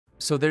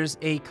So there's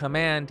a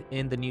command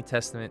in the New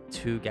Testament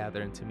to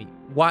gather and to meet.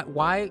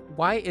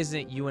 Why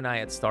isn't you and I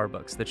at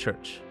Starbucks, the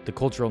church? The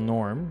cultural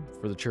norm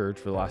for the church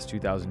for the last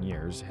 2,000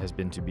 years has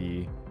been to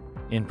be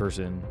in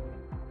person,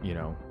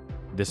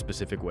 this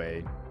specific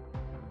way.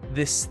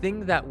 This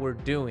thing that we're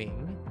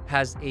doing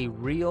has a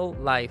real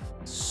life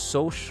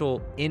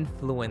social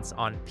influence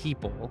on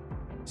people.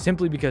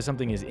 Simply because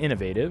something is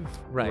innovative,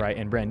 right,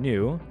 and brand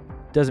new,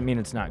 doesn't mean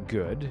it's not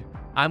good.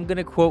 I'm going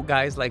to quote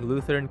guys like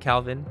Luther and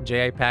Calvin,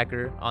 J.I.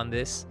 Packer on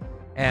this.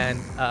 And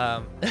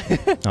No,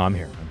 I'm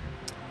here.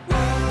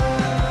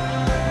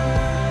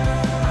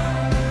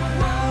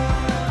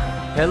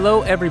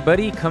 Hello,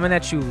 everybody. Coming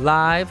at you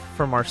live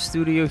from our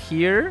studio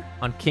here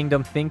on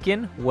Kingdom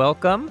Thinking.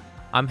 Welcome.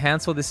 I'm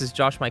Hansel. This is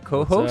Josh, my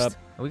co-host. What's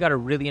up? And we got a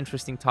really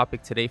interesting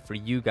topic today for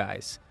you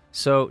guys.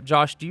 So,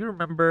 Josh, do you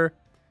remember,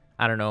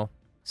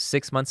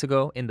 6 months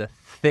ago in the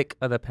thick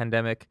of the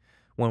pandemic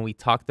when we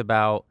talked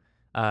about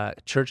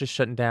churches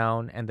shutting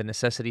down and the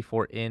necessity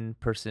for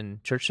in-person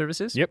church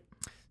services? Yep.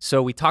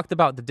 So we talked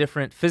about the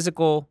different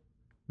physical,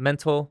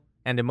 mental,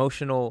 and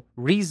emotional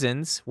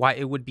reasons why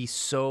it would be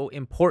so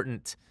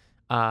important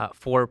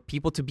for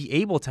people to be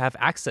able to have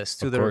access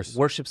to their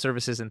worship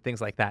services and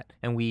things like that.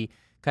 And we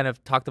kind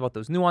of talked about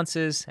those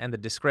nuances and the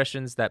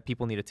discretions that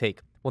people need to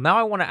take. Well, now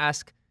I want to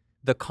ask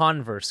the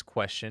converse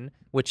question,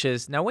 which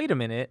is, now wait a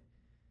minute,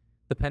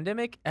 the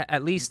pandemic,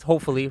 at least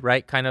hopefully,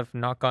 right, kind of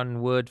knock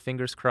on wood,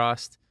 fingers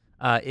crossed,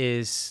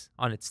 is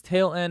on its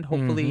tail end.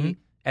 Hopefully,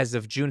 as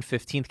of June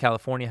 15th,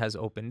 California has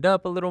opened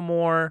up a little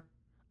more.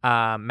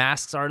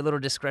 Masks are a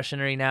little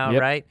discretionary now,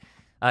 right?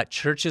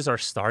 Churches are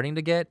starting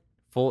to get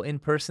full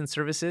in-person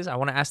services. I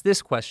want to ask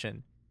this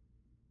question.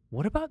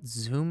 What about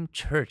Zoom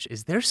church?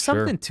 Is there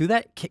something to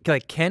that?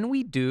 Can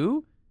we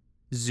do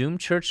Zoom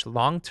church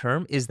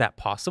long-term? Is that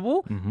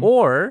possible?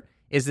 Or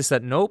is this a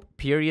nope,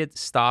 period,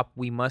 stop,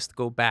 we must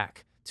go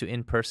back to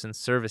in-person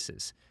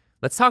services?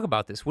 Let's talk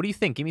about this. What do you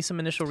think? Give me some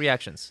initial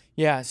reactions.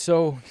 Yeah,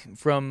 so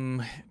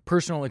from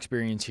personal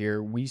experience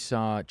here, we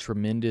saw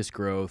tremendous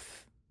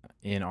growth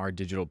in our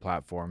digital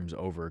platforms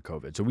over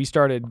COVID. So we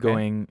started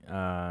going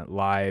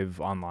live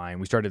online.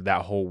 We started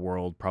that whole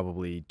world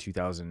probably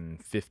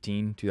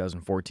 2015,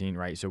 2014,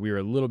 right? So we were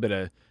a little bit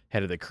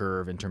ahead of the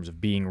curve in terms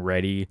of being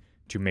ready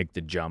to make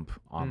the jump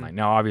online.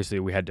 Now, obviously,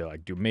 we had to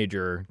do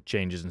major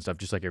changes and stuff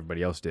just like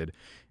everybody else did.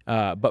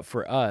 But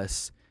for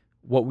us,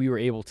 what we were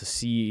able to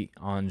see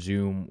on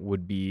Zoom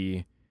would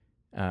be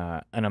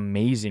an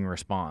amazing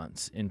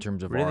response in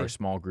terms of our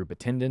small group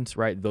attendance,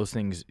 right? Those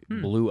things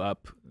blew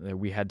up.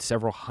 We had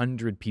several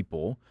hundred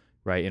people,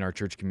 right, in our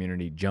church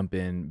community jump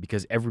in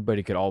because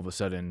everybody could all of a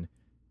sudden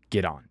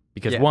get on.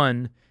 Because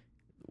one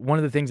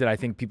of the things that I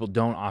think people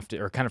don't often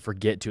or kind of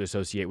forget to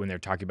associate when they're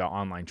talking about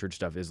online church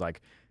stuff is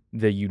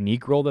the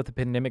unique role that the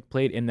pandemic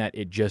played in that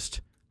it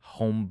just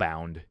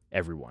homebound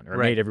everyone or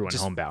made everyone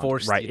just homebound,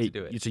 forced right? you to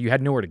do it. So you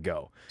had nowhere to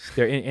go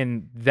there,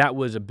 and that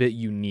was a bit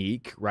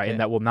unique, right? And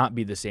that will not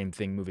be the same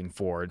thing moving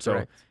forward.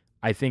 So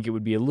I think it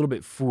would be a little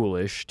bit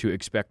foolish to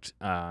expect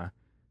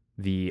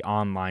the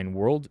online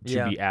world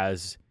to be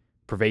as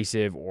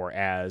pervasive or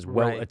as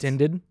well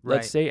attended,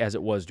 let's say, as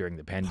it was during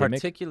the pandemic.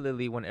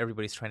 Particularly when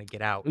everybody's trying to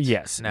get out.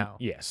 Now.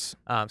 Yes.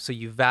 So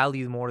you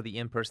value more the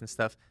in-person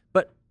stuff.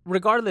 But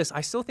regardless,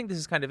 I still think this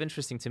is kind of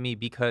interesting to me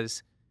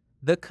because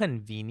the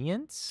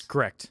convenience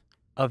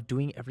of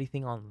doing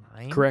everything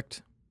online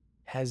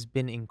has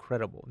been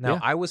incredible. Now,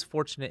 I was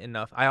fortunate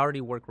enough. I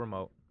already work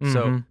remote.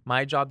 So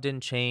my job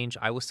didn't change.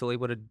 I was still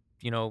able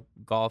to,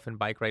 golf and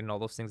bike ride and all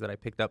those things that I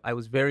picked up. I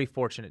was very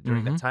fortunate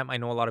during that time. I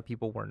know a lot of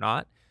people were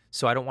not.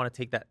 So I don't want to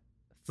take that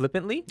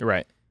flippantly.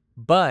 Right.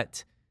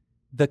 But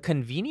the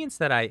convenience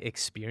that I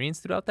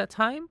experienced throughout that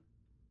time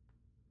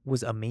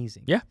was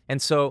amazing. Yeah. And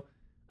so,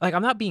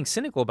 I'm not being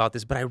cynical about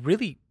this, but I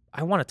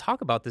want to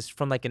talk about this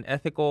from an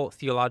ethical,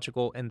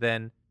 theological, and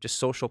then just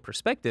social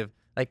perspective.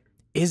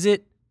 Is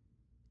it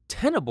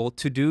tenable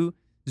to do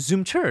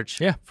Zoom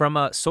church from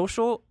a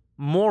social,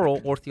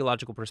 moral, or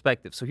theological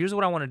perspective? So here's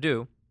what I want to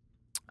do.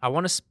 I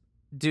want to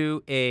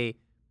do a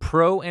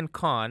pro and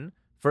con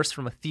first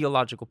from a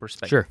theological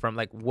perspective, from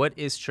what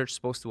is church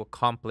supposed to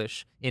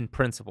accomplish in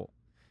principle?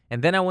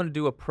 And then I want to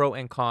do a pro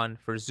and con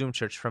for Zoom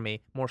church from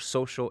a more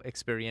social,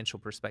 experiential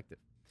perspective.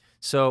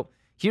 So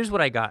here's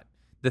what I got.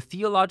 The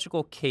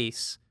theological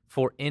case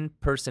for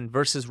in-person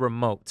versus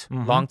remote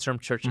long-term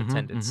church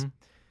attendance.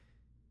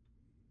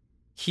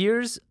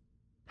 Here's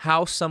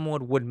how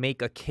someone would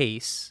make a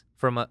case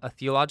from a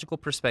theological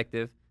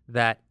perspective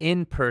that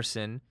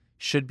in-person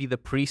should be the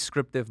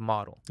prescriptive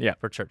model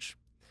for church.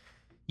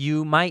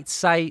 You might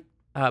cite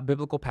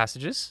biblical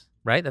passages,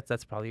 right?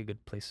 That's probably a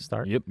good place to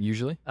start. Yep,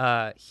 usually.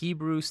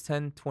 Hebrews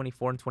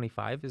 10:24 and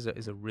 25 is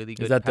a really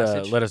good passage. Is that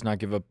passage. the let us not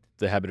give up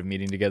the habit of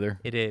meeting together?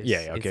 It is. Yeah,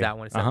 okay. It's that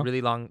one. It's that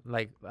really long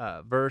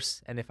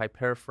verse, and if I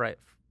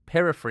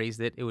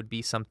paraphrased it, it would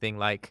be something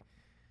like,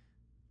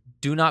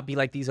 do not be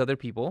like these other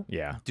people.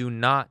 Yeah. Do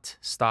not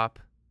stop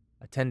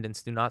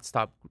attendance. Do not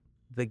stop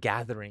the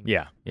gathering.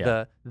 Yeah.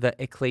 The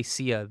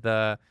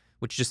ecclesia,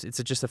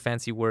 it's just a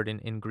fancy word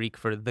in Greek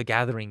for the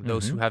gathering,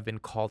 those who have been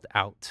called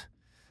out.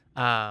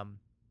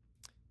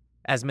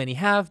 as many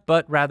have,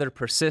 but rather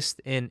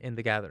persist in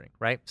the gathering,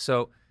 right?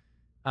 So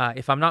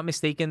if I'm not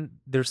mistaken,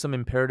 there's some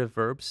imperative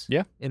verbs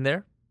in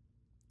there,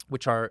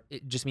 which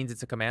it just means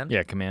it's a command.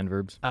 Yeah, command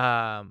verbs.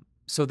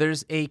 So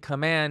there's a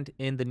command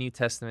in the New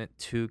Testament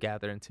to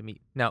gather and to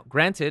meet. Now,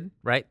 granted,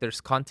 right, there's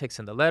context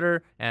in the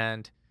letter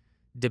and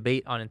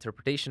debate on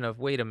interpretation of,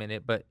 wait a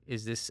minute, but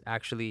is this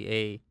actually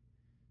a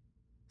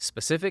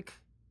specific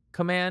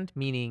command,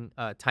 meaning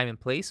time and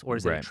place, or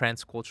is it a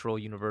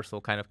transcultural,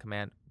 universal kind of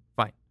command?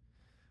 Fine.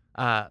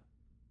 But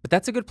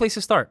that's a good place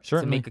to start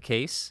to make a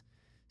case.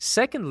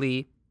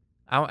 Secondly,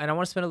 I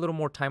want to spend a little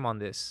more time on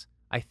this.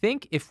 I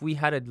think if we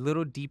had a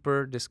little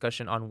deeper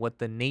discussion on what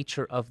the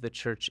nature of the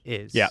church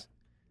is,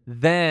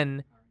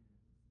 then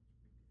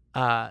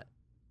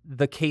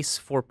the case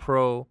for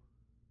pro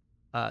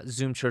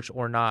Zoom church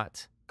or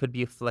not could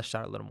be fleshed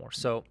out a little more.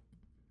 So,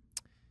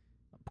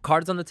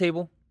 cards on the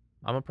table.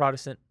 I'm a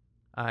Protestant.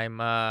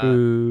 I'm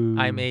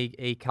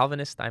a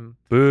Calvinist. I'm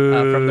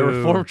from the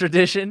Reformed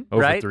tradition,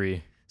 right?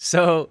 3.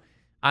 So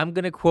I'm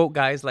gonna quote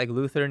guys like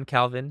Luther and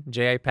Calvin,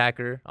 J.I.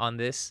 Packer on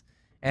this,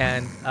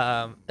 and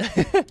no,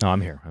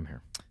 I'm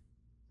here.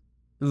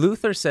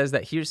 Luther says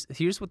that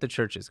here's what the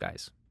church is,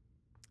 guys.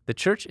 The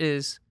church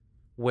is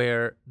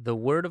where the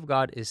word of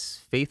God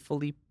is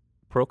faithfully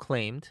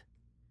proclaimed,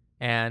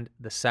 and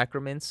the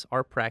sacraments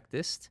are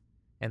practiced,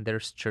 and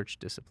there's church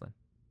discipline.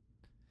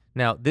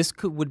 Now, this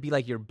would be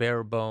like your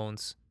bare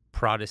bones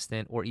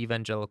Protestant or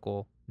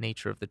evangelical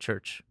nature of the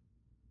church,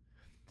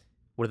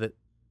 where the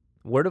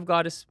word of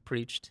God is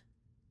preached,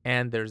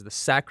 and there's the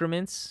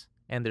sacraments,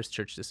 and there's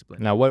church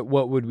discipline. Now,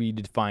 what would we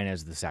define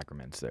as the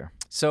sacraments there?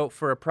 So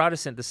for a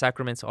Protestant, the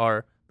sacraments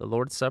are the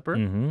Lord's Supper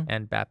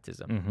and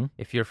baptism.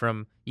 If you're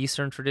from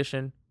Eastern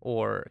tradition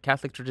or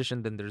Catholic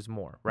tradition, then there's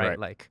more, right?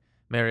 Like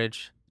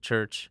marriage,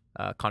 church,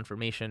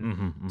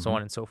 confirmation, so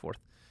on and so forth.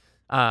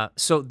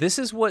 So this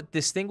is what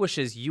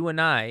distinguishes you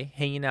and I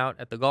hanging out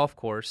at the golf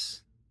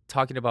course,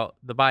 talking about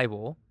the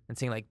Bible and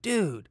saying like,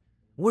 dude,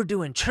 we're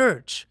doing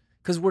church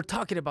because we're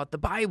talking about the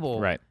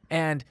Bible. Right.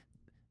 And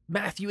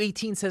Matthew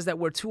 18 says that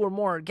where 2 or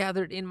more are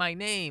gathered in my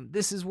name,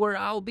 this is where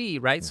I'll be,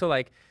 right? So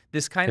like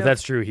this kind of... If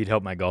that's true, he'd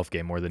help my golf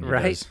game more than he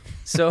does.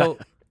 So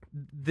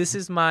this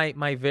is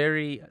my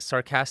very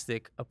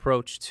sarcastic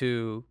approach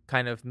to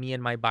kind of me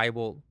and my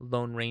Bible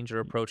Lone Ranger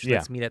approach.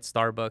 Let's meet at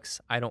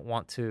Starbucks. I don't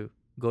want to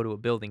go to a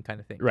building kind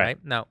of thing, right?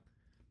 Now,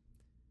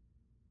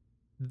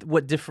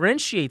 what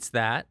differentiates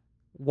that,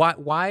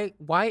 why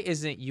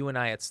isn't you and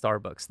I at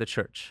Starbucks, the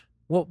church?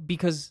 Well,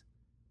 because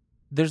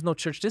there's no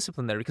church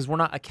discipline there, because we're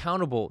not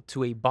accountable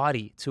to a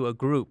body, to a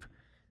group.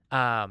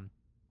 And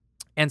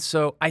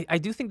so I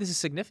do think this is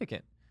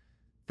significant,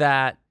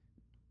 that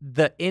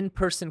the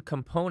in-person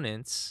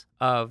components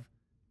of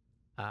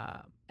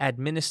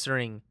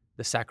administering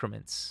the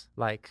sacraments,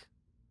 like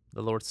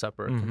the Lord's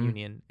Supper,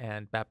 communion,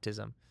 and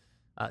baptism,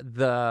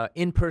 the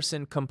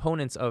in-person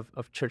components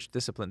of church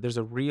discipline, there's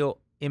a real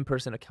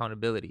in-person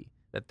accountability,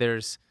 that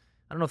there's,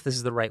 I don't know if this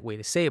is the right way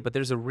to say it, but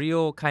there's a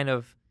real kind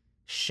of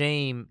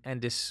shame and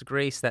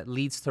disgrace that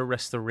leads to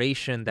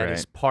restoration that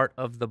is part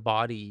of the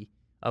body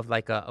of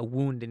like a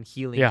wound and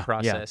healing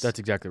process. Yeah, that's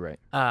exactly right.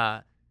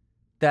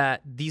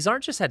 That these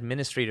aren't just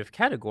administrative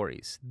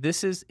categories.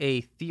 This is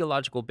a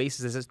theological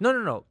basis that says,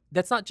 no,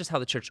 that's not just how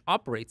the church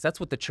operates. That's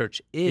what the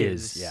church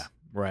is. Yeah,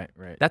 right.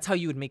 That's how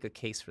you would make a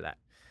case for that.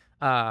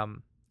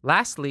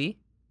 Lastly,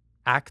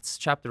 Acts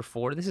chapter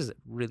 4. This is a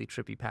really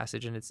trippy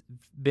passage, and it's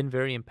been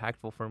very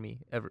impactful for me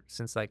ever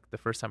since like the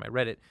first time I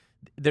read it.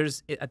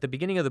 There's at the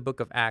beginning of the book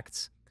of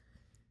Acts,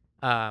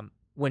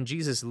 when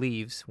Jesus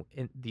leaves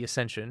in the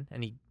ascension,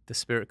 and the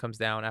Spirit comes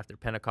down after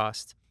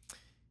Pentecost,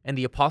 and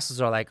the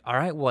apostles are like, all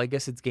right, well, I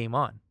guess it's game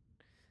on.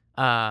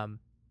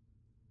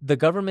 The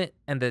government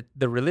and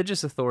the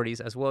religious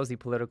authorities, as well as the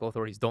political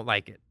authorities, don't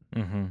like it.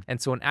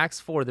 And so in Acts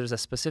 4, there's a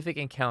specific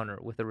encounter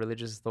with the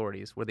religious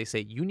authorities where they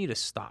say, you need to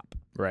stop.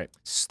 Right.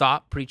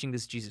 Stop preaching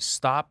this Jesus.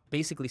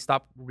 Basically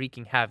stop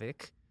wreaking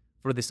havoc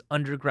for this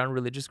underground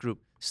religious group.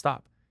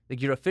 Stop.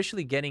 Like, you're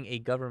officially getting a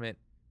government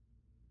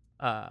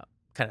kind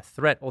of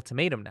threat,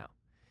 ultimatum now.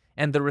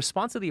 And the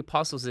response of the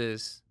apostles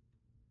is,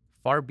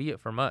 far be it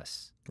from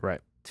us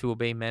to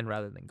obey men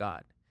rather than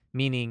God.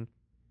 Meaning,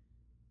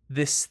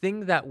 this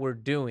thing that we're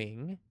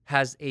doing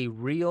has a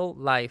real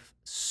life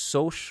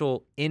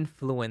social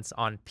influence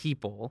on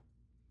people,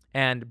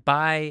 and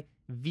by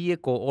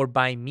vehicle or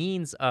by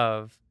means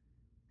of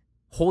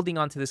holding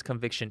on to this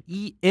conviction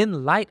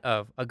in light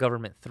of a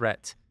government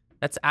threat,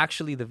 that's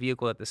actually the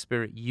vehicle that the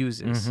Spirit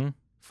uses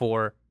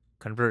for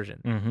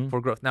conversion,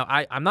 for growth. Now,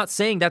 I'm not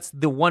saying that's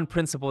the one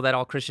principle that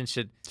all Christians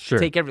should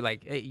take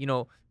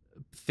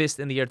fist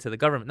in the air to the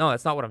government. No,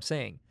 that's not what I'm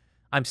saying.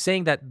 I'm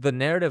saying that the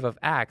narrative of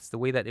Acts, the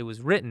way that it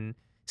was written,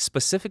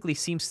 specifically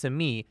seems to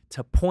me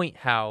to point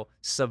how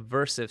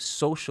subversive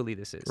socially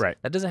this is. Right.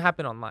 That doesn't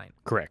happen online.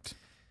 Correct.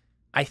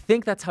 I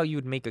think that's how you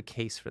would make a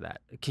case for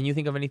that. Can you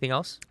think of anything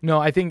else? No,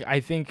 I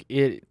think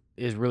it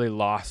is really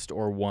lost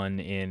or won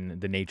in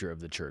the nature of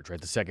the church,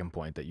 right? The second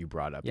point that you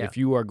brought up. Yeah. If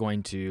you are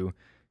going to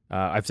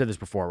I've said this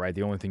before, right?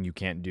 The only thing you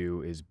can't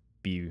do is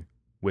be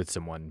with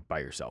someone by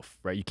yourself,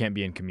 right? You can't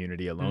be in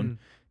community alone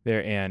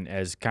there. And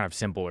as kind of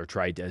simple or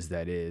trite as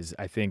that is,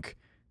 I think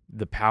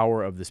the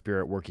power of the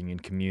Spirit working in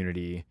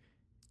community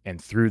and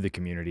through the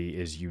community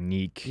is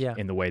unique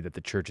in the way that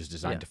the church is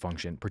designed to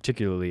function,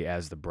 particularly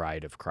as the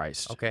bride of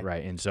Christ,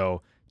 right? And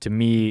so to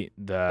me,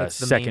 the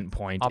second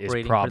point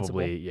is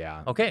probably,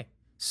 principle. Okay.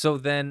 So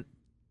then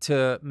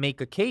to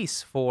make a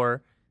case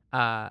for,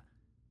 now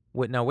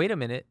wait a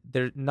minute,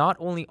 there not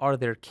only are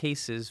there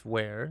cases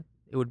where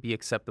it would be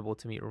acceptable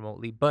to meet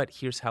remotely, but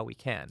here's how we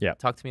can.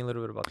 Talk to me a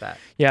little bit about that.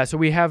 Yeah, so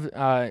we have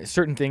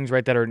certain things,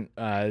 right, that are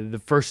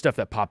the first stuff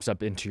that pops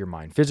up into your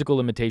mind. Physical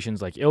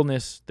limitations like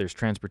illness, there's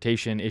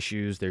transportation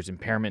issues, there's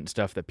impairment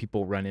stuff that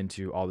people run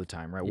into all the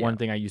time, right? One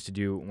thing I used to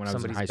do when I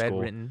was in high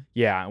school. Bedridden.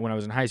 Yeah, when I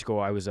was in high school,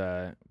 I was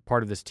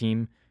part of this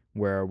team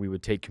where we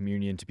would take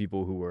communion to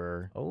people who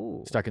were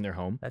stuck in their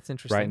home. That's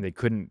interesting. Right, and they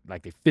couldn't,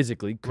 like they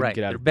physically couldn't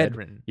get out of bed.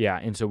 Bedridden. Yeah,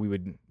 and so we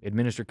would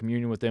administer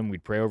communion with them,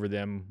 we'd pray over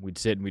them, we'd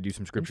sit and we'd do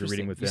some scripture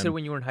reading with them. You said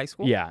when you were in high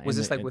school? Yeah. Was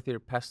this like with your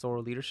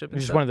pastoral leadership and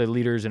just stuff? One of the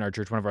leaders in our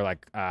church, one of our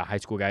like high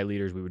school guy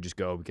leaders, we would just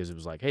go because it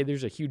was like, hey,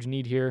 there's a huge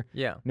need here.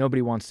 Yeah.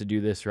 Nobody wants to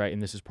do this, right?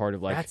 And this is part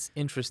of like that's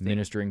interesting.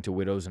 Ministering to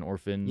widows and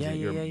orphans. Yeah.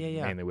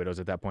 Mainly widows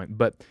at that point.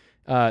 But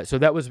so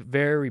that was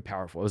very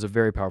powerful. It was a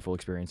very powerful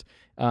experience.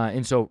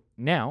 And so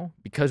now,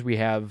 because we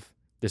have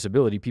this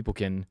ability, people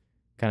can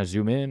kind of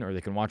zoom in, or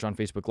they can watch on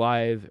Facebook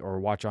Live, or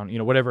watch on,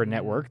 whatever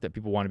network that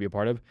people want to be a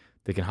part of.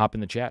 They can hop in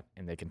the chat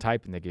and they can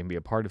type and they can be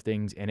a part of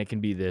things, and it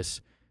can be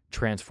this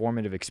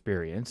transformative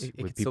experience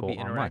with people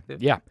online.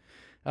 Yeah.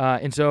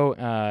 And so,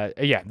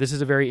 this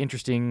is a very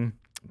interesting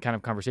kind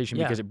of conversation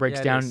because it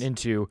breaks down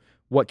into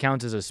what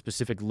counts as a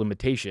specific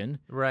limitation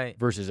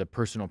versus a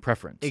personal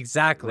preference.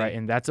 Exactly. Right.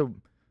 And that's a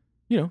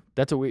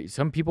way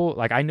some people,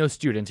 like I know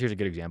students, here's a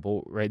good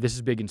example, right? This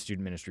is big in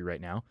student ministry right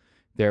now.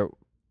 They're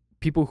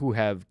people who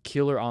have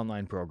killer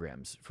online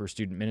programs for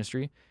student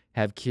ministry,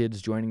 have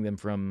kids joining them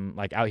from,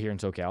 like out here in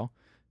SoCal,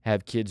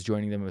 have kids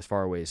joining them as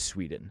far away as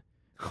Sweden,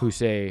 who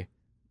say,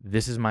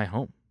 this is my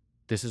home.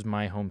 This is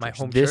my home church.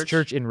 This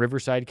church in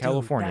Riverside,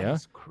 California. Dude, that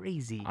is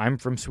crazy. I'm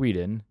from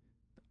Sweden.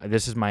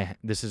 This is my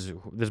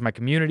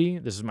community.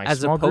 This is my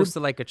as small opposed group. to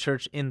like a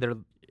church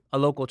a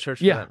local church.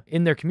 For them.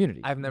 In their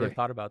community. I've never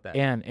thought about that.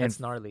 And that's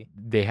gnarly.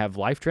 They have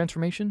life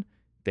transformation.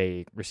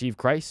 They receive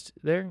Christ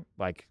there.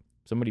 Like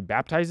somebody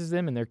baptizes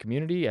them in their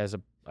community as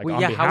a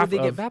how would they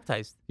get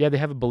baptized? Yeah, they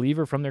have a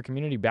believer from their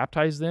community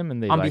baptize them,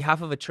 and they on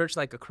behalf of a church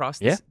like across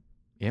this.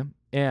 Yeah,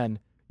 and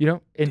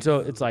and so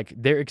it's like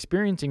they're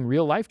experiencing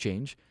real life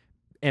change,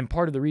 and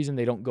part of the reason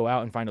they don't go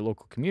out and find a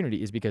local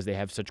community is because they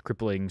have such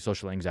crippling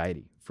social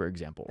anxiety, for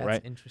example.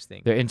 That's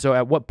interesting. And so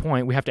at what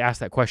point we have to ask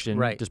that question: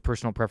 right. Does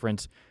personal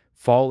preference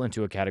fall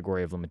into a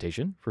category of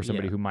limitation for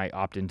somebody who might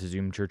opt into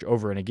Zoom church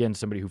over and again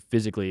somebody who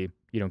physically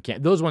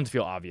can't? Those ones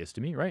feel obvious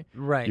to me, right?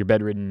 Right. You're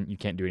bedridden, you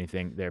can't do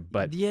anything there.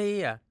 But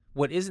yeah.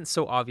 What isn't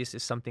so obvious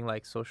is something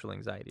like social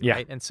anxiety,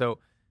 right? And so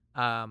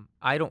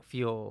I don't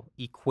feel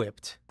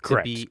equipped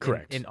to be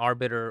an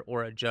arbiter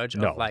or a judge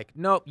of like,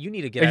 no, you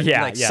need to get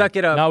out, suck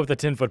it up. Not with a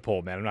 10-foot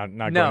pole, man. I'm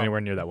not going anywhere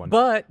near that one.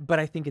 But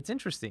I think it's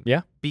interesting.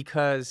 Yeah.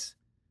 Because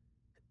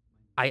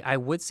I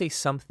would say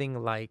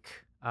something like,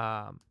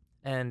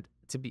 and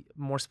to be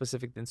more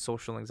specific than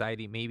social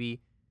anxiety, maybe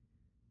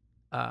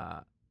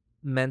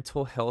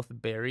mental health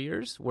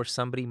barriers where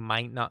somebody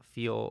might not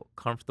feel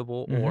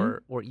comfortable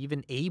or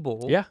even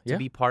able to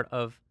be part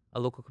of a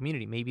local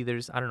community. Maybe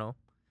there's, I don't know,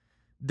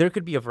 there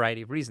could be a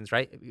variety of reasons,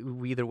 right?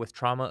 Either with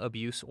trauma,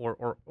 abuse,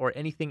 or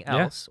anything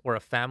else, or a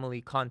family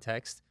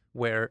context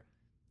where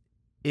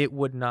it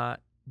would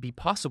not be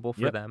possible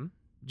for them,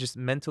 just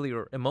mentally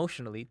or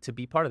emotionally, to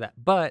be part of that.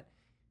 But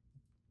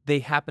they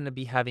happen to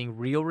be having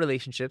real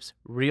relationships,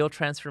 real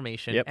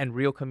transformation, and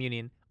real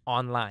communion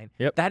online.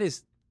 That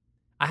is,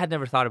 I had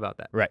never thought about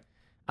that. Right.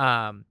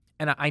 And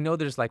I know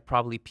there's like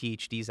probably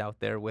PhDs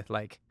out there with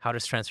like, how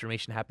does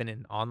transformation happen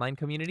in online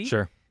community?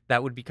 Sure.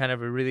 That would be kind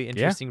of a really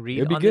interesting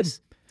read on good. this.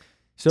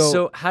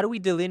 So how do we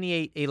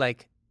delineate a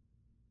like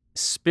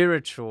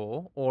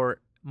spiritual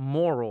or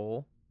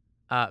moral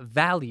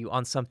value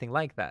on something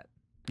like that?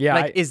 Yeah.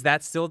 Like, is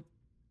that still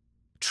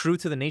true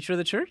to the nature of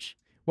the church?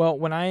 Well,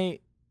 when I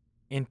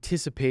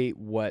anticipate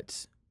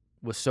what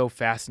was so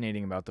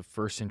fascinating about the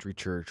first century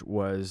church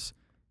was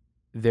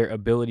their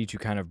ability to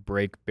kind of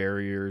break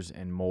barriers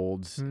and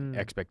molds,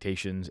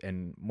 expectations,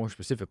 and more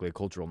specifically,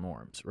 cultural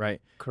norms,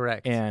 right?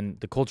 Correct. And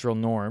the cultural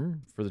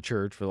norm for the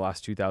church for the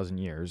last 2,000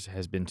 years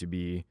has been to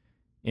be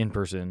in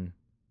person,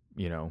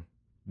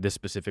 this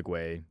specific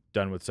way,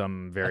 done with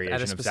some variation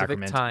at a of specific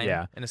sacrament.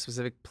 time in a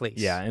specific place.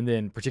 Yeah, and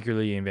then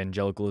particularly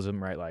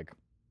evangelicalism, right? Like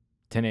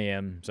 10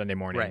 a.m. Sunday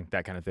morning,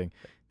 that kind of thing.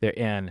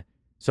 And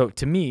so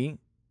to me,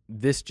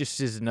 this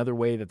just is another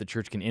way that the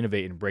church can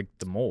innovate and break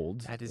the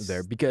molds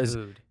there, because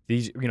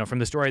these, from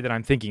the story that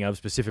I'm thinking of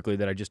specifically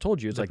that I just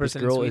told you, it's like this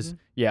girl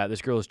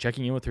is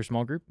checking in with her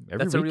small group every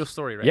week. That's a real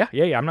story, right?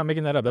 Yeah. I'm not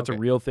making that up. That's a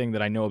real thing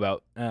that I know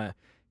about.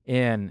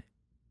 And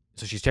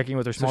So she's checking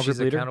with her small So group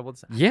she's leader. accountable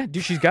to- Yeah,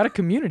 dude, she's got a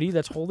community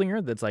that's holding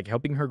her, that's like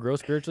helping her grow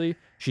spiritually.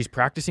 She's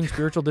practicing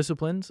spiritual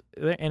disciplines,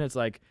 and it's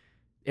like,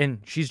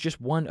 and she's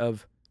just one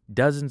of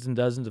dozens and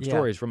dozens of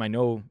stories from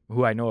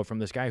who I know of from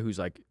this guy who's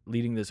like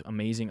leading this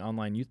amazing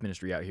online youth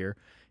ministry out here,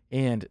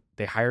 and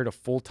they hired a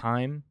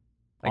full-time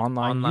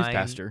online youth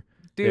pastor,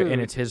 dude,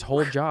 and it's his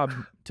whole job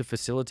to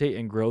facilitate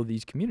and grow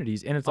these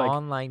communities, and it's like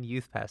online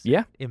youth pastor.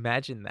 Yeah,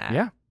 imagine that.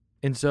 Yeah,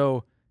 and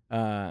so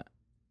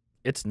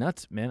it's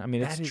nuts, man. I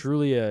mean, it's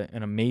truly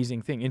an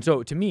amazing thing. And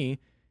so to me,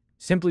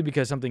 simply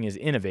because something is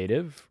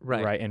innovative,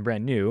 right, and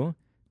brand new,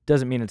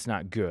 doesn't mean it's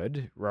not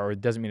good, or it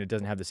doesn't mean it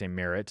doesn't have the same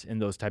merit in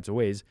those types of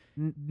ways.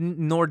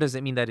 Nor does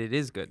it mean that it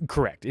is good.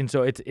 Correct. And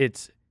so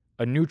it's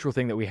a neutral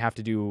thing that we have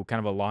to do kind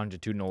of a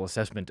longitudinal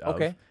assessment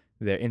of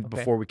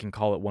before we can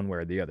call it one way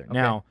or the other. Okay.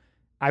 Now,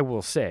 I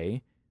will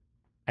say,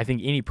 I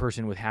think any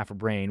person with half a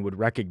brain would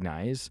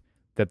recognize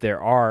that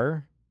there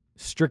are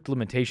strict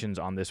limitations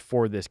on this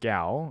for this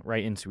gal,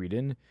 right, in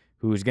Sweden,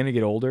 who's going to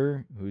get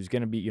older, who's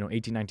going to be,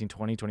 18, 19,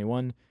 20,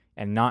 21,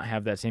 and not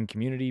have that same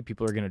community.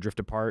 People are going to drift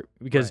apart.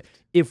 Because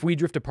if we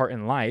drift apart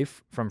in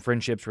life from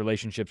friendships,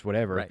 relationships,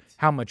 whatever,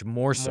 how much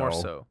more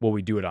so will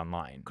we do it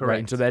online? Correct. Right?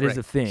 And so that is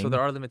the thing. So there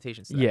are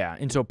limitations to that. Yeah.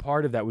 And so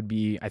part of that would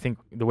be, I think,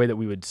 the way that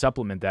we would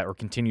supplement that or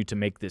continue to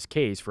make this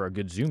case for a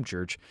good Zoom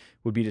church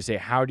would be to say,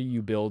 how do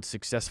you build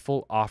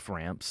successful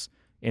off-ramps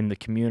in the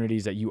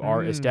communities that you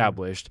are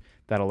established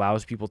that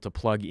allows people to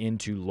plug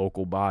into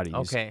local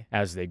bodies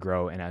as they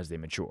grow and as they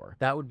mature?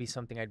 That would be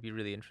something I'd be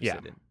really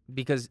interested in.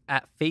 Because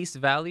at face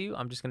value,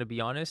 I'm just going to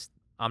be honest,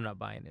 I'm not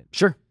buying it.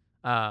 Sure.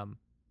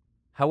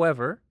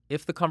 However,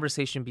 if the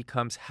conversation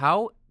becomes,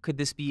 how could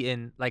this be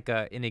in like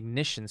an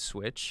ignition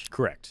switch?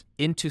 Correct.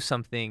 Into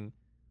something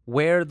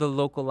where the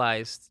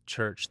localized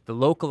church, the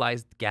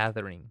localized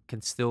gathering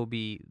can still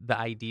be the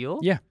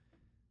ideal? Yeah.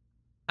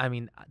 I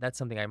mean, that's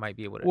something I might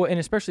be able to. Well, and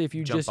especially if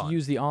you just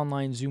use the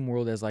online Zoom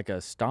world as like a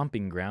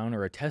stomping ground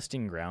or a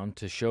testing ground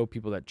to show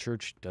people that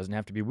church doesn't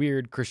have to be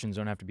weird, Christians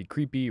don't have to be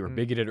creepy or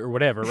bigoted or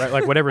whatever, right?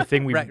 Like whatever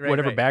thing we,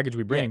 whatever baggage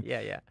we bring.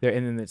 Yeah.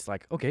 And then it's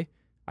like, okay,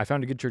 I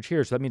found a good church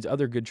here, so that means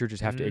other good churches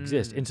have to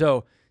exist. And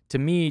so, to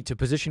me, to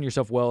position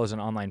yourself well as an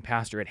online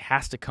pastor, it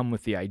has to come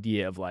with the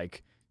idea of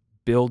like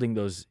building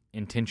those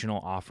intentional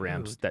off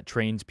ramps that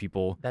trains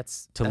people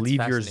to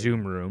leave your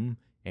Zoom room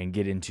and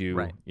get into,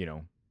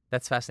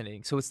 That's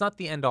fascinating. So it's not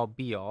the end all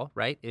be all,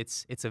 right?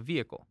 It's a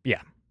vehicle.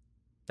 Yeah.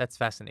 That's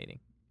fascinating.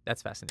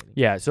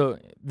 Yeah. So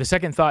the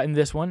second thought in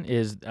this one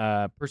is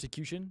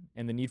persecution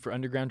and the need for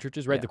underground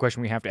churches, right? Yeah. The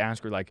question we have to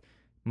ask are like,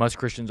 must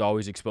Christians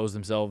always expose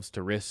themselves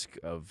to risk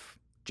of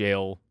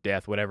jail,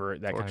 death, whatever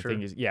that kind of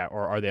thing is? Yeah.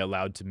 Or are they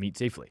allowed to meet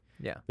safely?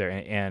 Yeah.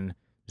 And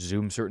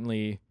Zoom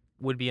certainly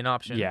would be an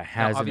option. Yeah.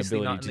 Has an obviously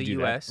ability not in to the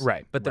do US, that.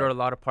 Right. But there are a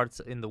lot of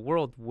parts in the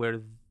world where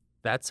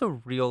that's a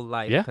real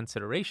life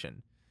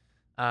consideration.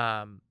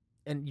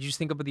 And you just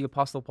think about the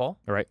Apostle Paul.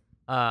 All right.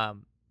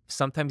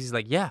 Sometimes he's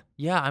like, yeah,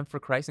 I'm for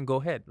Christ and go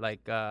ahead.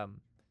 Like,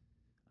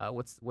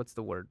 what's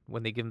the word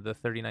when they give him the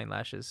 39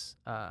 lashes?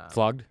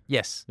 Flogged.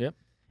 Yes. Yep.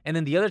 And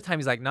then the other time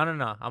he's like, no,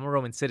 I'm a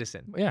Roman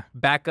citizen. Yeah.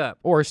 Back up.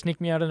 Or sneak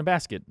me out in a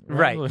basket.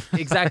 Right.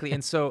 Exactly.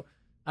 And so,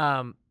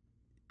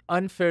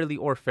 unfairly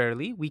or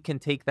fairly, we can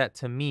take that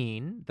to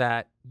mean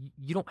that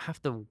you don't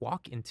have to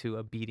walk into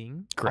a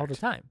beating all the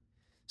time.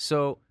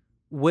 So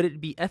would it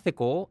be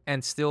ethical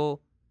and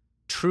still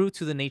true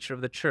to the nature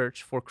of the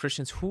church for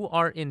Christians who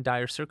are in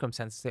dire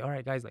circumstances to say, all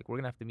right, guys, like we're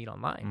going to have to meet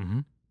online? Mm-hmm.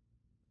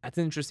 That's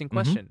an interesting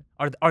question.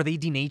 Are they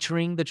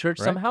denaturing the church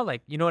somehow?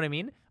 Like, you know what I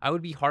mean? I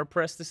would be hard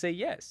pressed to say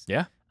yes.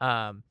 Yeah.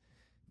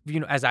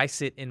 As I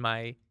sit in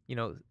my,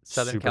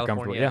 Southern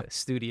California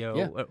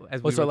studio.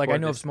 As so like I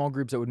know of small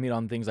groups that would meet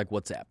on things like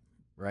WhatsApp,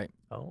 right?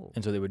 Oh.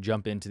 And so they would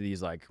jump into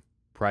these like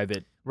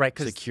private,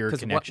 secure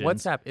connections.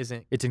 WhatsApp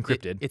isn't. It's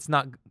encrypted. It's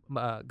not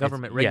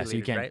government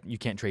regulated. So you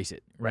can't trace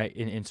it, right?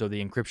 And so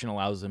the encryption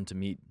allows them to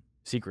meet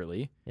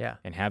secretly,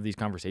 and have these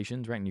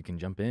conversations, right? And you can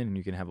jump in and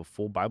you can have a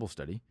full Bible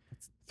study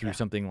through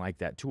something like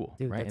that tool,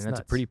 Dude, right? And that's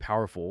a pretty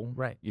powerful,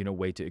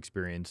 way to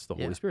experience the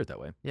Holy Spirit that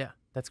way. Yeah,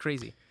 that's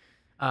crazy.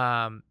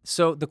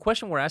 So the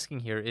question we're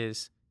asking here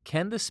is,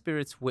 can the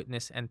Spirit's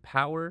witness and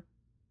power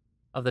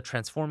of the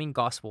transforming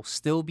gospel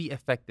still be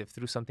effective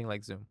through something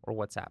like Zoom or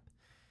WhatsApp?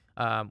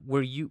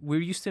 We're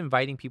used to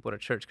inviting people to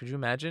church. Could you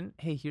imagine?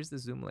 Hey, here's the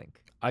Zoom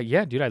link.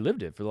 Yeah, dude, I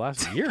lived it for the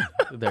last year.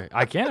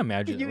 I can't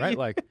imagine, right?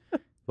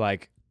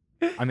 Like,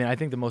 I mean, I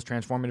think the most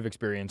transformative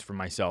experience for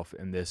myself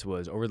in this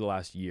was over the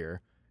last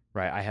year,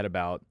 right? I had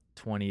about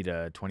 20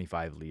 to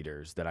 25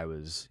 leaders that I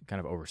was kind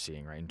of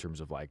overseeing, right, in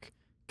terms of like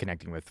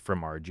connecting with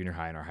from our junior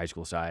high and our high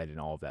school side and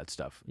all of that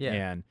stuff. Yeah.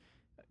 And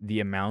the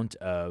amount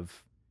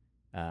of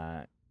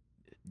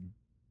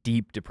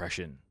deep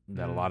depression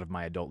that a lot of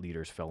my adult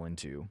leaders fell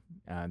into,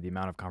 the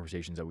amount of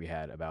conversations that we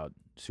had about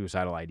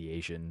suicidal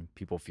ideation,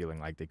 people feeling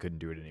like they couldn't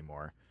do it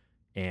anymore,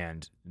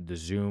 and the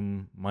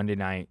Zoom Monday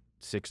night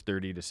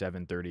 6:30 to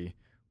 7:30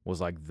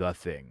 was like the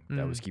thing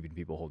that was keeping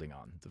people holding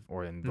on,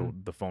 or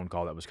in the phone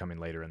call that was coming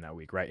later in that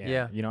week, right?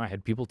 And, I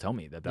had people tell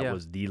me that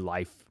was the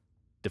life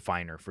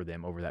definer for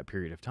them over that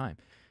period of time.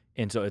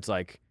 And so it's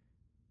like,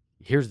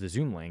 here's the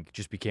Zoom link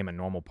just became a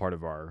normal part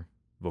of our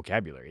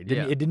vocabulary. It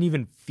didn't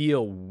even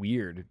feel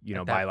weird,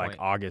 by like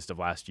August of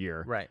last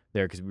year. Right.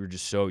 There, because we were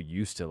just so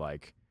used to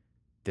like,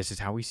 this is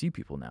how we see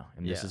people now,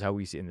 and this is how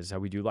we see, and this is how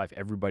we do life.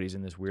 Everybody's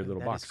in this weird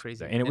little box. Is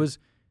crazy. And it was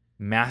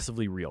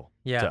massively real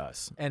to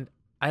us. And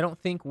I don't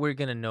think we're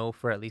gonna know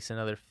for at least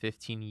another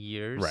 15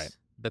 years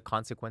the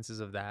consequences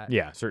of that.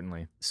 Yeah,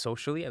 certainly.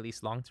 Socially, at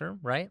least long term,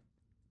 right?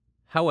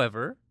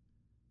 However,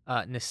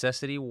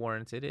 necessity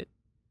warranted it,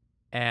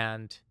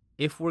 and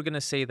if we're going to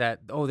say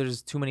that,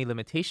 there's too many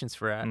limitations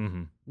for that,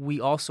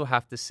 we also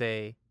have to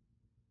say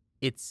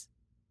it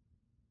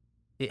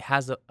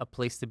has a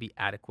place to be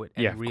adequate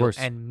and real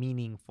and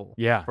meaningful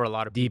for a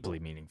lot of people. Deeply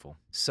meaningful.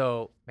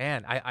 So,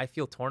 man, I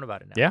feel torn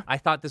about it now. Yeah. I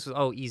thought this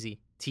was,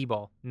 easy,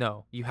 T-ball.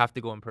 No, you have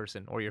to go in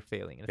person or you're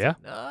failing. And it's like,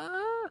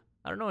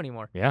 I don't know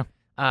anymore. Yeah.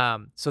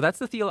 So that's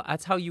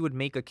that's how you would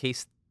make a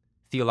case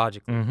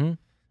theologically.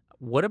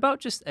 What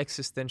about just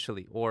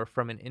existentially or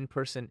from an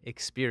in-person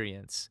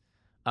experience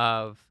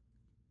of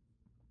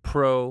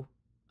pro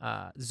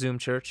Zoom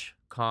church,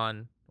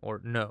 con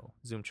or no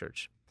Zoom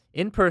church?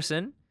 In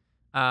person,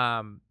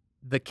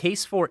 the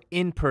case for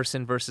in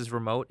person versus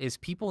remote is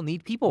people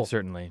need people.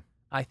 Certainly.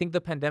 I think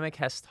the pandemic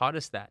has taught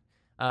us that.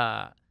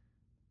 I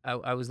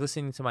was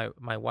listening to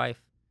my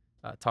wife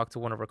talk to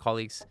one of her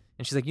colleagues,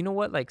 and she's like, you know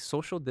what? Like,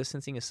 social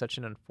distancing is such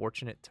an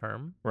unfortunate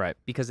term. Right.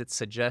 Because it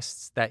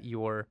suggests that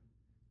you're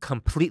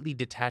completely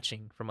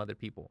detaching from other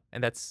people.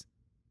 And that's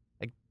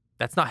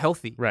not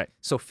healthy. Right.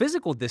 So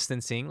physical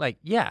distancing,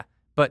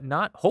 but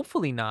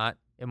hopefully not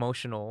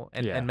emotional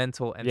and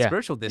mental and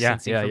spiritual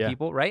distancing from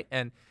people, right?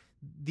 And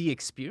the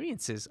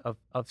experiences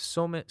of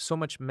so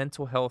much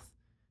mental health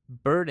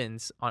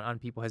burdens on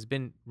people has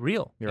been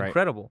real,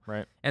 incredible.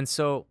 Right. And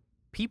so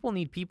people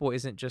need people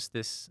isn't just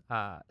this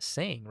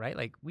saying, right?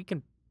 Like, we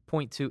can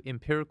point to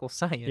empirical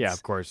science. Yeah,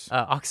 of course.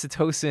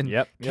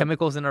 Oxytocin,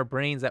 chemicals in our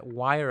brains that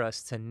wire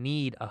us to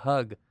need a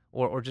hug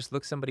or just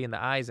look somebody in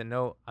the eyes and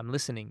know I'm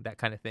listening, that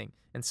kind of thing.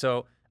 And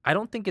so I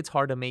don't think it's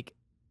hard to make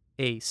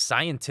a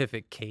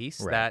scientific case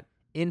that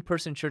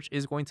in-person church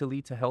is going to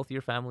lead to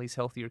healthier families,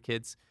 healthier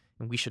kids,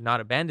 and we should not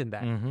abandon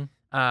that.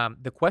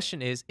 The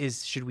question is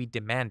should we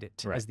demand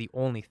it as the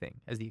only thing,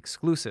 as the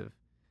exclusive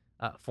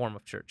form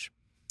of church?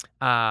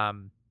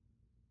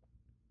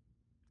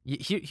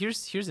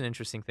 Here's an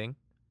interesting thing.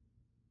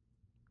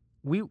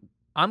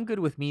 I'm good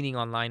with meeting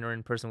online or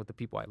in person with the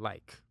people I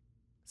like.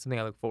 Something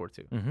I look forward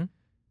to.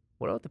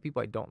 What about the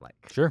people I don't like?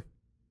 Sure.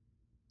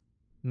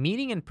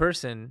 Meeting in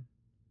person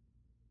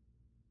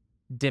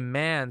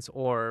demands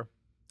or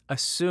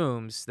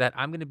assumes that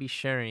I'm going to be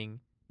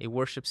sharing a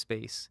worship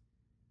space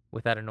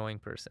with that annoying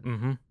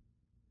person.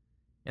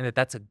 And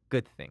that's a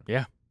good thing.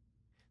 Yeah.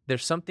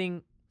 There's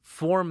something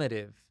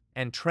formative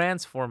and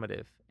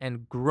transformative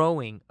and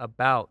growing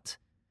about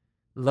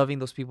loving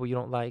those people you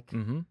don't like.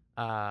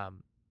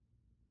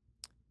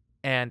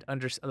 And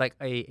like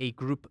a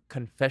group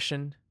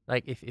confession.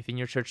 Like if in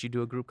your church you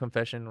do a group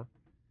confession,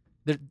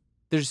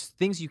 there's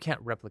things you can't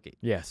replicate.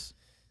 Yes.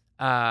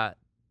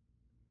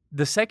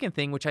 The second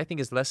thing, which I think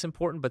is less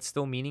important but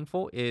still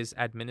meaningful, is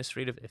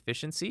administrative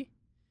efficiency.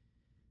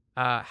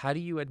 How do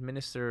you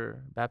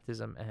administer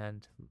baptism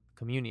and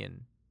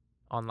communion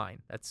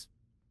online? That's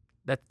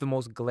the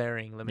most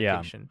glaring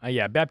limitation.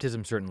 Yeah,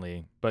 baptism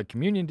certainly, but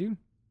communion, dude.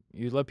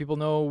 You let people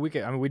know a week.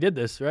 We did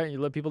this, right? You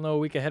let people know a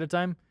week ahead of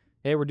time.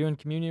 Hey, we're doing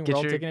communion. We're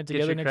all taking it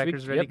together next week. Get your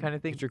crackers ready, kind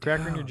of thing. Get your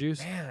cracker and your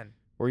juice, man,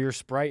 or your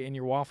Sprite and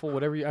your waffle,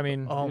 whatever.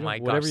 My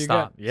God, whatever you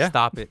got. Yeah,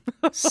 stop it,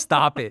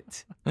 stop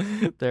it.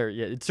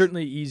 It's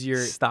certainly easier.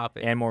 Stop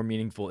it. And more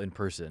meaningful in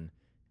person.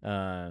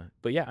 But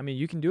yeah,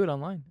 you can do it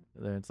online.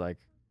 It's like,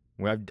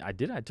 well, I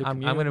did. I took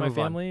communion with my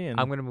family, and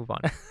I'm gonna move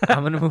on.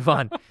 I'm gonna move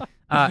on.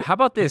 How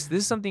about this? This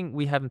is something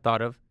we haven't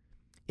thought of.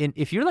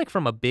 If you're like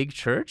from a big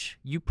church,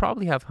 you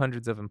probably have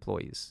hundreds of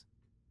employees.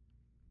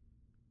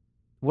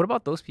 What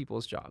about those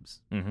people's jobs?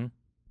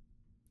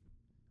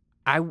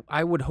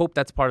 I would hope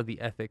that's part of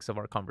the ethics of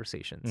our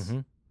conversations.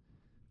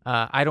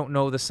 I don't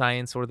know the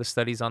science or the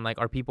studies on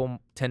are people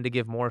tend to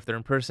give more if they're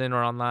in person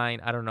or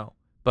online. I don't know.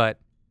 But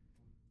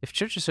if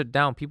churches shut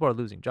down, people are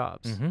losing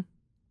jobs.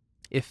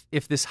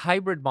 If this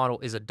hybrid model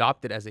is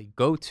adopted as a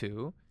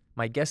go-to,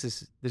 my guess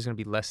is there's going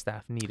to be less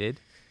staff needed.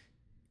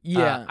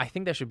 Yeah. I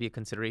think that should be a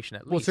consideration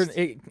at least. Well,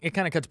 certainly, it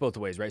kind of cuts both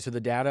ways, right? So the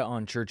data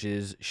on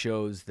churches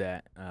shows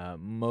that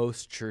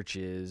most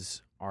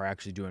churches are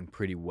actually doing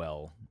pretty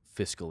well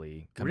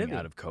fiscally coming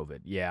out of COVID.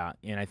 Yeah,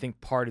 and I think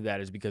part of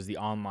that is because the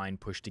online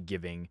push to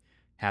giving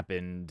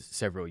happened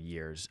several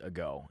years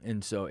ago.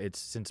 And so it's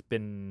since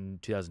been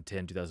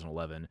 2010,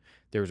 2011,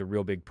 there was a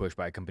real big push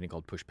by a company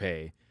called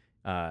PushPay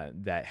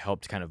that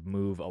helped kind of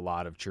move a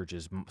lot of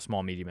churches,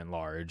 small, medium, and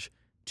large,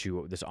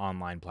 to this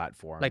online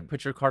platform. Like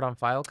put your card on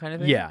file kind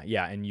of thing?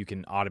 Yeah, and you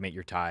can automate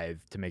your tithe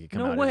to make it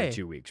come out every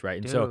 2 weeks, right?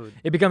 And Dude. so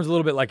it becomes a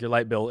little bit like your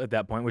light bill at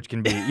that point, which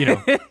can be,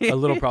 a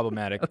little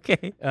problematic.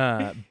 Okay.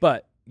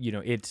 But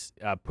it's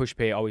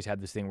PushPay always had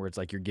this thing where it's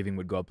like your giving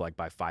would go up like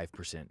by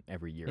 5%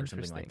 every year or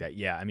something like that.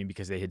 Yeah, I mean,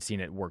 because they had seen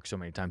it work so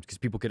many times because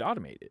people could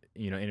automate it,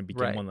 and it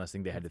became one less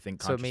thing they had to think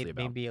consciously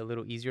about. So it made a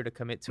little easier to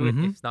commit to it.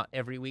 If not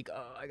every week,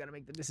 I got to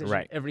make the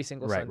decision every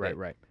single Sunday.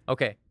 Right.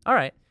 Okay. All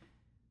right.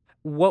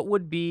 What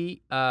would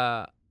be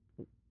a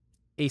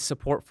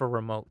support for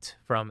remote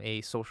from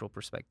a social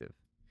perspective?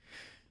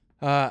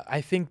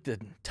 I think the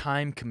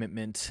time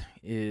commitment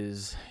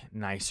is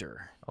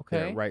nicer.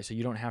 Okay. Right. So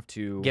you don't have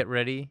to get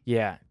ready.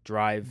 Yeah.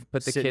 Drive.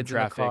 Put the kids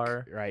in the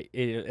car. Right.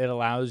 It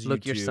allows you to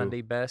look your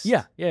Sunday best.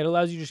 Yeah. Yeah. It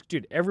allows you to just,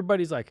 dude,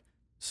 everybody's like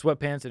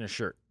sweatpants and a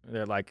shirt.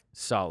 They're like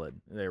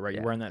solid. They're right. Yeah.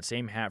 You're wearing that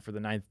same hat for the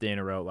 9th day in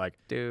a row. Like,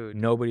 dude,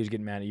 nobody's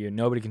getting mad at you.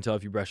 Nobody can tell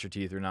if you brushed your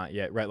teeth or not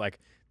yet. Right. Like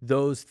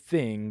those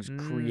things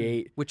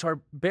create, which are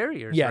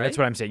barriers. Yeah. Right? That's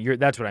what I'm saying.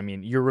 That's what I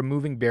mean. You're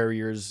removing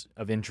barriers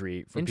of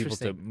entry for people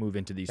to move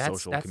into these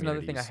social communities. That's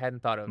another thing I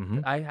hadn't thought of.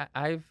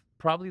 I've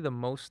probably the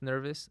most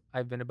nervous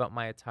I've been about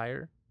my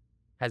attire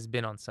has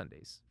been on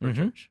Sundays for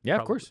church. Yeah,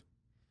 probably. Of course.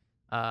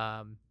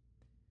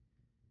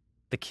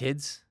 The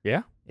kids.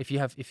 Yeah. If you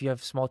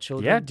have small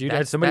children. Yeah, dude.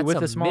 As somebody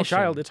with a small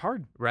child, it's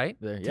hard. Right?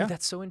 Yeah. Dude,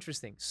 that's so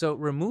interesting. So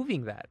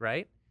removing that,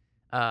 right?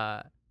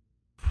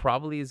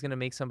 Probably is going to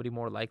make somebody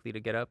more likely to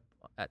get up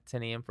at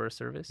 10 a.m. for a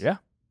service. Yeah.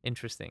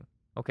 Interesting.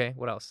 Okay.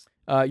 What else?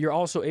 You're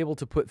also able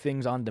to put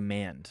things on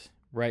demand,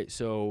 right?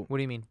 So what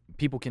do you mean?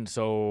 People can.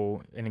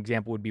 So an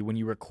example would be when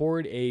you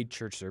record a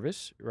church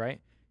service, right?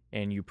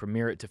 And you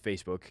premiere it to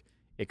Facebook,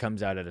 it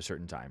comes out at a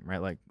certain time,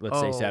 right? Like let's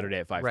say Saturday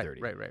at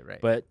 5:30. Right.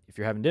 But if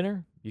you're having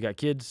dinner, you got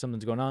kids,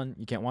 something's going on,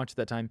 you can't watch at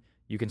that time,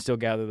 you can still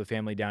gather the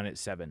family down at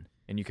 7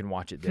 and you can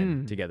watch it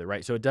then together,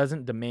 right? So it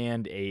doesn't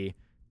demand a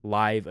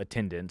live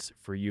attendance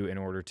for you in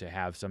order to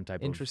have some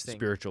type of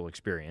spiritual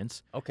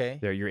experience. Okay.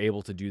 There, you're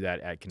able to do that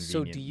at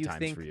convenient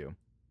times for you.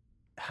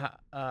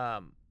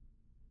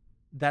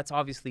 That's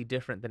obviously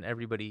different than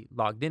everybody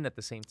logged in at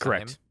the same time.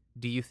 Correct.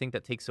 Do you think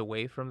that takes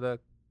away from the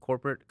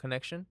corporate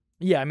connection?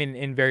 Yeah, I mean,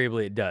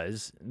 invariably it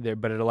does,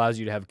 but it allows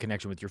you to have a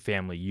connection with your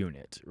family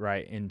unit,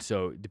 right? And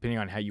so depending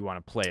on how you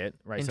want to play it,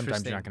 right,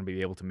 sometimes you're not going to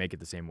be able to make it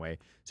the same way.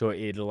 So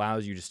it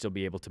allows you to still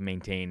be able to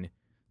maintain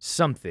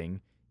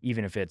something,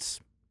 even if it's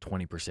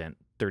 20%,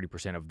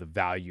 30% of the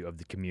value of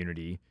the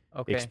community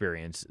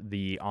experience.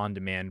 The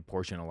on-demand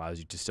portion allows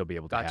you to still be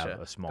able to have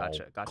a small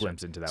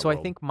glimpse into that world. So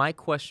I think my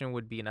question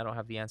would be, and I don't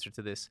have the answer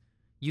to this,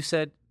 you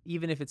said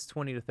even if it's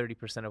 20 to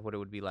 30% of what it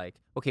would be like,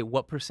 okay,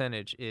 what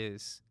percentage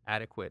is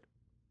adequate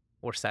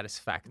or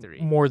satisfactory?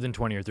 More than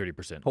 20 or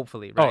 30%.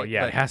 Hopefully, right? Oh,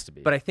 yeah, it has to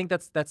be. But I think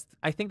that's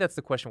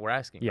the question we're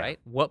asking, right?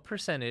 What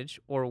percentage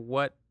or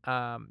what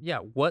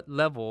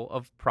level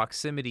of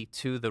proximity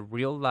to the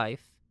real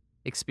life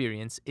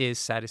experience is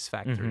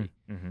satisfactory?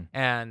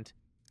 And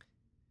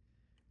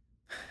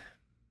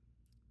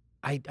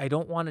I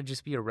don't want to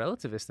just be a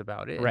relativist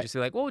about it and just be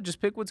like, well, just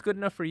pick what's good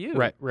enough for you.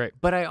 Right.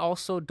 But I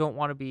also don't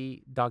want to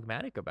be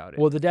dogmatic about it.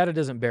 Well, the data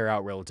doesn't bear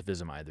out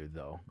relativism either,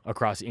 though,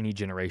 across any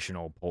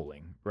generational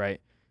polling,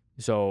 right?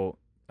 So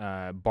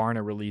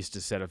Barna released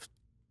a set of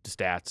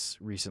stats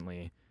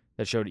recently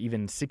that showed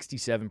even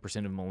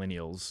 67% of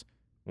millennials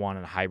want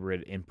a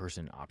hybrid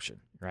in-person option,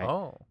 right?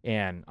 Oh.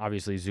 And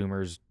obviously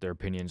Zoomers, their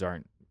opinions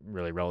aren't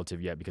really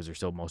relative yet because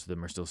most of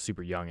them are still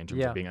super young in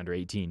terms of being under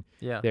 18.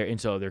 Yeah. And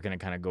so they're going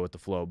to kind of go with the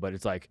flow. But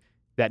it's like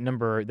that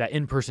number, that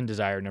in-person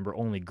desire number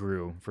only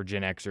grew for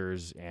Gen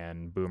Xers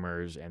and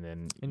Boomers and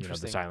then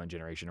the silent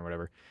generation or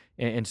whatever.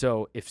 And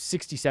so if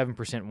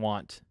 67%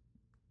 want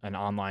an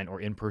online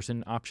or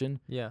in-person option,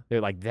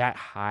 they're like that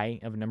high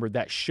of a number,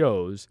 that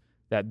shows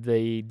that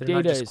the they're data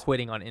not just is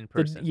quitting on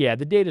in-person. The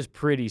data is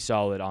pretty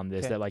solid on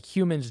this, that like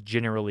humans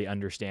generally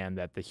understand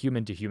that the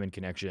human-to-human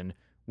connection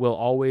will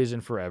always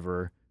and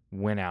forever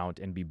win out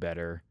and be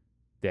better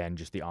than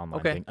just the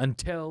online thing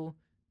until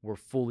we're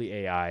fully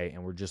AI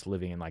and we're just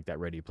living in like that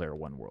Ready Player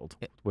One world,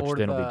 which or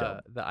then will be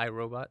dope. The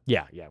iRobot?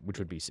 Yeah, which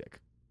would be sick.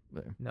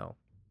 No.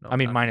 I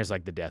mean, minus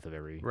like the death of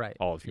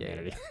all of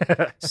humanity.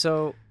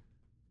 So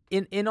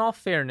in all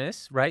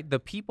fairness, right, the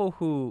people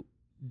who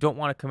don't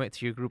want to commit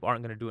to your group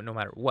aren't going to do it no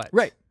matter what.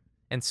 Right.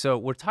 And so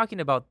we're talking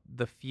about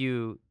the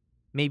few,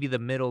 maybe the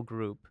middle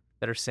group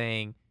that are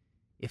saying,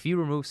 if you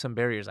remove some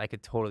barriers, I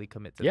could totally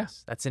commit to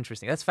this. That's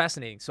interesting. That's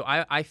fascinating. So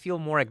I feel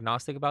more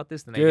agnostic about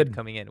this than I did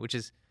coming in, which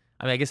is,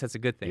 I guess that's a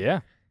good thing.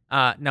 Yeah.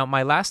 Now,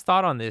 my last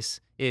thought on this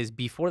is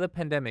before the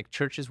pandemic,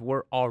 churches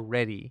were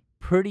already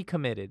pretty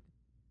committed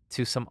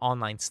to some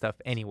online stuff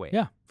anyway.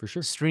 Yeah, for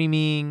sure.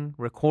 Streaming,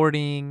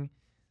 recording.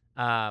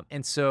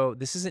 And so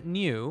this isn't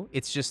new.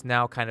 It's just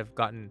now kind of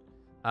gotten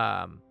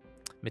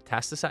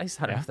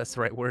metastasized. I don't know if that's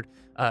the right word.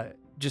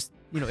 Just,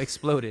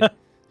 exploded.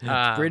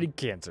 It's pretty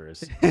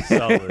cancerous.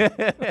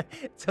 Solid.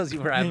 Tells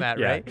you where I'm at,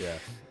 right?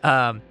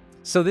 Yeah.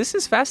 So this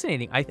is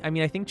fascinating.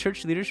 I think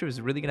church leadership is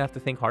really going to have to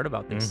think hard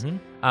about this.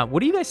 What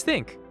do you guys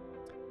think?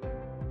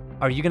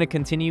 Are you going to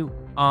continue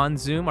on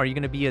Zoom? Are you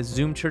going to be a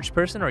Zoom church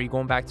person? Or are you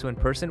going back to in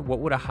person? What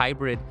would a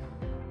hybrid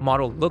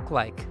model look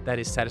like that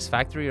is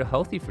satisfactory or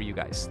healthy for you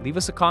guys? Leave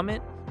us a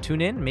comment.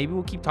 tune in. Maybe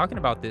we'll keep talking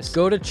about this.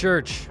 Go to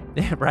church.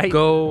 Right?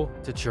 Go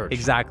to church.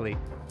 Exactly.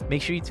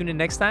 Make sure you tune in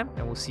next time,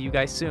 and we'll see you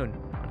guys soon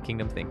on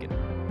Kingdom Thinking.